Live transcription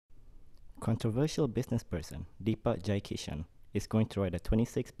Controversial business person Deepak Jaikishan is going to write a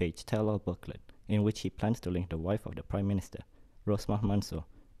 26-page tell-all booklet in which he plans to link the wife of the Prime Minister, Rosmah Mansor,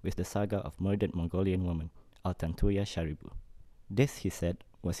 with the saga of murdered Mongolian woman Altantuya Shaariibuu. This, he said,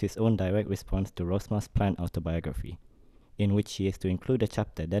 was his own direct response to Rosmah's planned autobiography, in which she is to include a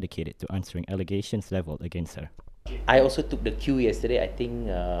chapter dedicated to answering allegations leveled against her. I also took the cue yesterday. I think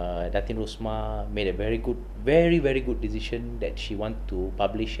Datin Rosmah made a very good decision that she want to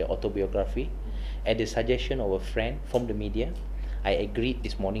publish her autobiography. At the suggestion of a friend from the media, I agreed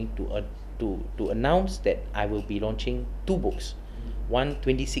this morning to announce that I will be launching two books. One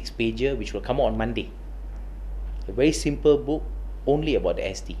 26-pager which will come out on Monday. A very simple book, only about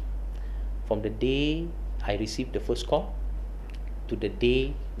the ST. From the day I received the first call to the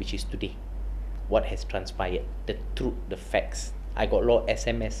day which is today. What has transpired, the truth, the facts. I got a lot of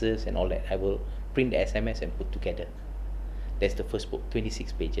SMSs and all that. I will print the SMS and put together. That's the first book,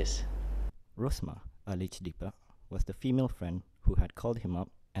 26 pages. Rosmah, alleged Deepak, was the female friend who had called him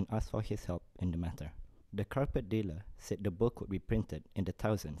up and asked for his help in the matter. The carpet dealer said the book would be printed in the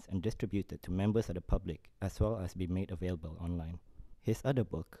thousands and distributed to members of the public as well as be made available online. His other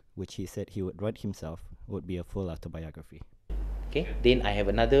book, which he said he would write himself, would be a full autobiography. Okay, then I have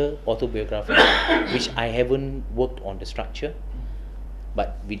another autobiography which I haven't worked on the structure,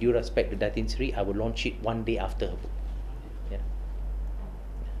 but with due respect to Datin Sri, I will launch it one day after her book. Yeah,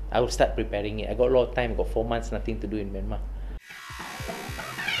 I will start preparing it. I got a lot of time. I got 4 months, nothing to do in Myanmar.